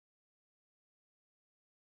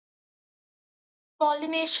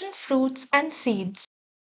Pollination, fruits and seeds.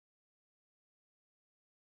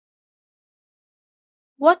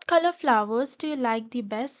 What color flowers do you like the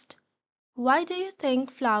best? Why do you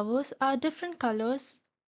think flowers are different colors?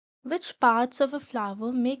 Which parts of a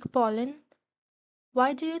flower make pollen?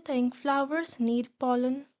 Why do you think flowers need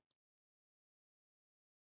pollen?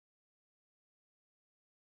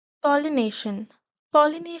 Pollination.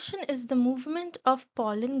 Pollination is the movement of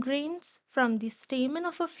pollen grains from the stamen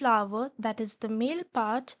of a flower, that is the male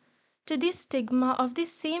part, to the stigma of the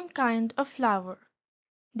same kind of flower.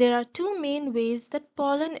 There are two main ways that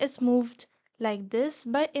pollen is moved, like this,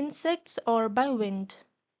 by insects or by wind.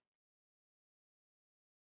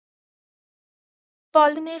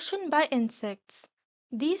 Pollination by insects.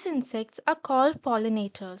 These insects are called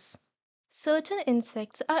pollinators. Certain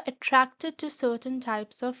insects are attracted to certain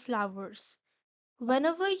types of flowers.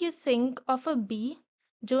 Whenever you think of a bee,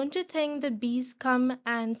 don't you think that bees come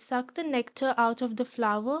and suck the nectar out of the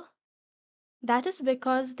flower? That is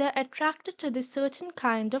because they are attracted to the certain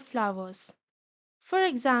kind of flowers. For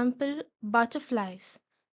example, butterflies.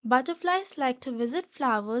 Butterflies like to visit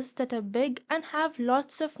flowers that are big and have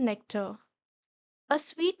lots of nectar, a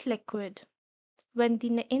sweet liquid. When the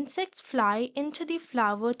insects fly into the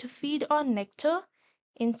flower to feed on nectar,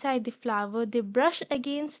 inside the flower they brush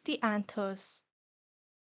against the anthers.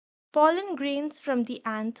 Pollen grains from the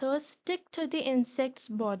anthers stick to the insect's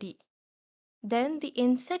body. Then the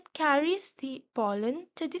insect carries the pollen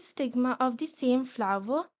to the stigma of the same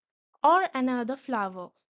flower or another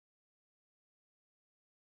flower.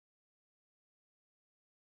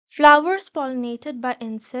 Flowers pollinated by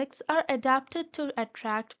insects are adapted to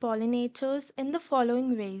attract pollinators in the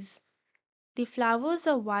following ways. The flowers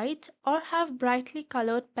are white or have brightly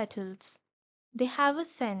colored petals. They have a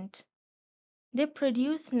scent. They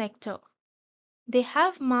produce nectar. They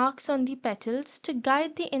have marks on the petals to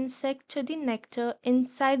guide the insect to the nectar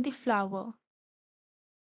inside the flower.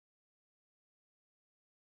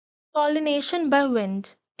 Pollination by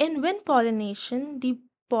wind. In wind pollination, the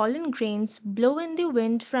pollen grains blow in the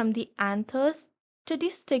wind from the anthers to the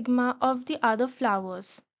stigma of the other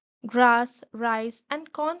flowers. Grass, rice,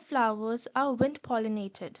 and corn flowers are wind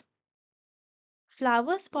pollinated.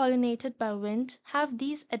 Flowers pollinated by wind have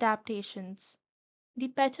these adaptations. The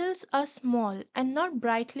petals are small and not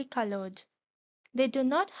brightly colored. They do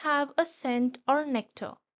not have a scent or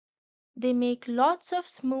nectar. They make lots of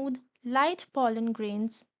smooth, light pollen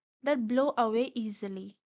grains that blow away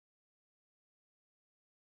easily.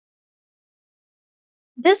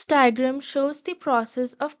 This diagram shows the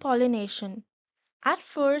process of pollination. At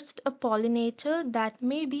first, a pollinator, that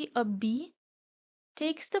may be a bee,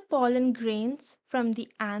 takes the pollen grains from the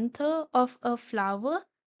anther of a flower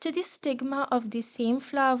to the stigma of the same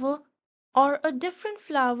flower or a different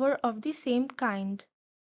flower of the same kind.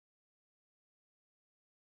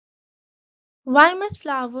 Why must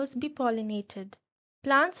flowers be pollinated?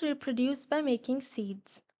 Plants reproduce by making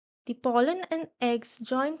seeds. The pollen and eggs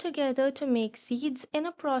join together to make seeds in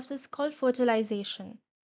a process called fertilization.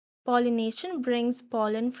 Pollination brings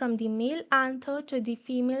pollen from the male anther to the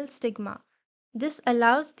female stigma. This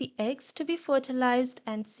allows the eggs to be fertilized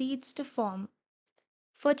and seeds to form.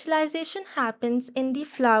 Fertilization happens in the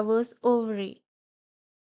flower's ovary.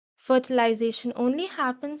 Fertilization only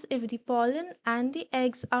happens if the pollen and the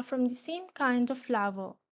eggs are from the same kind of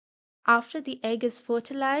flower. After the egg is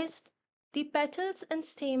fertilized, the petals and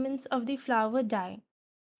stamens of the flower die.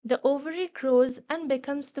 The ovary grows and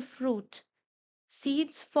becomes the fruit.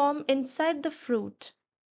 Seeds form inside the fruit.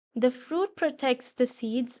 The fruit protects the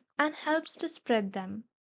seeds and helps to spread them.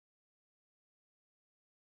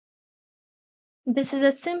 This is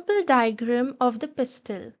a simple diagram of the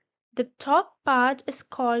pistil. The top part is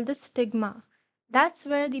called the stigma. That's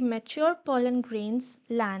where the mature pollen grains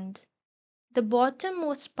land. The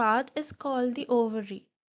bottommost part is called the ovary,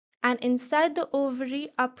 and inside the ovary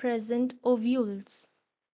are present ovules.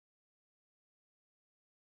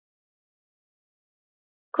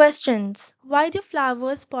 Questions. Why do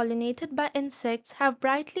flowers pollinated by insects have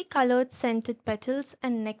brightly colored scented petals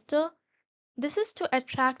and nectar? This is to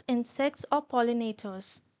attract insects or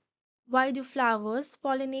pollinators. Why do flowers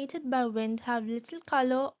pollinated by wind have little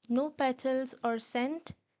color, no petals or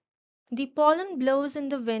scent? The pollen blows in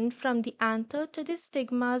the wind from the anther to the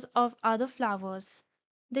stigmas of other flowers.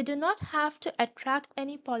 They do not have to attract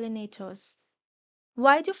any pollinators.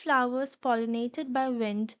 Why do flowers pollinated by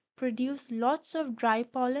wind produce lots of dry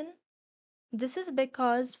pollen? This is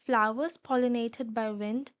because flowers pollinated by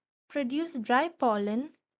wind produce dry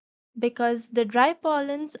pollen because the dry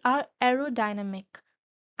pollens are aerodynamic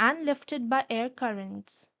and lifted by air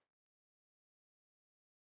currents.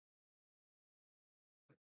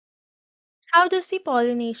 How does the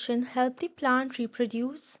pollination help the plant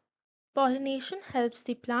reproduce? Pollination helps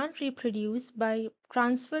the plant reproduce by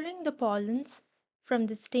transferring the pollens from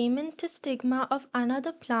the stamen to stigma of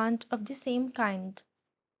another plant of the same kind.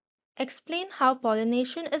 Explain how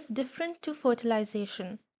pollination is different to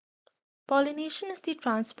fertilization. Pollination is the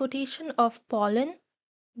transportation of pollen,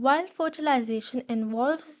 while fertilization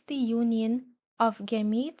involves the union of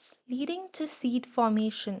gametes leading to seed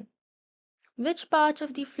formation. Which part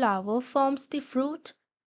of the flower forms the fruit?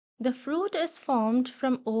 The fruit is formed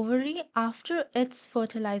from ovary after its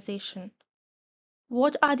fertilization.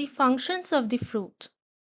 What are the functions of the fruit?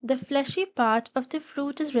 The fleshy part of the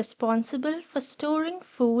fruit is responsible for storing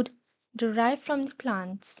food derived from the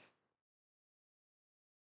plants.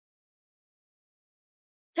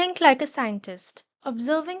 Think like a scientist,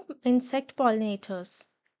 observing insect pollinators.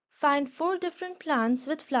 Find 4 different plants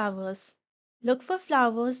with flowers. Look for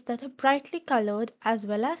flowers that are brightly colored as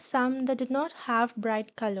well as some that do not have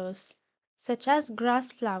bright colors, such as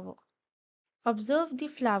grass flower. Observe the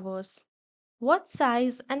flowers. What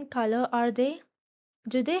size and color are they?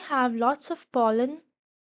 Do they have lots of pollen?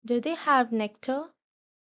 Do they have nectar?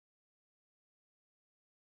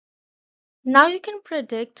 Now you can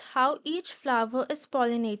predict how each flower is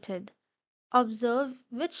pollinated. Observe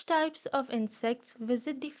which types of insects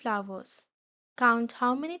visit the flowers. Count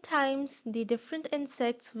how many times the different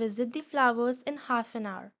insects visit the flowers in half an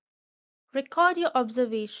hour. Record your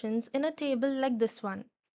observations in a table like this one.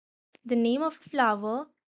 The name of a flower,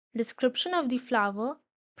 description of the flower,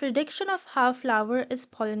 prediction of how flower is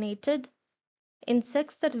pollinated,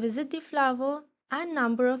 insects that visit the flower, and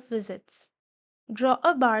number of visits. Draw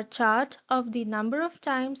a bar chart of the number of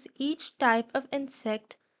times each type of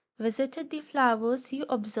insect visited the flowers you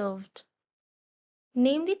observed.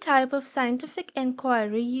 Name the type of scientific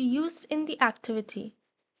inquiry you used in the activity.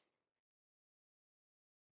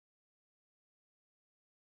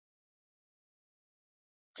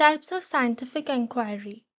 Types of scientific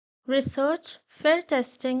inquiry: research, fair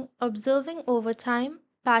testing, observing over time,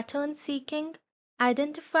 pattern seeking,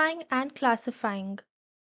 identifying and classifying.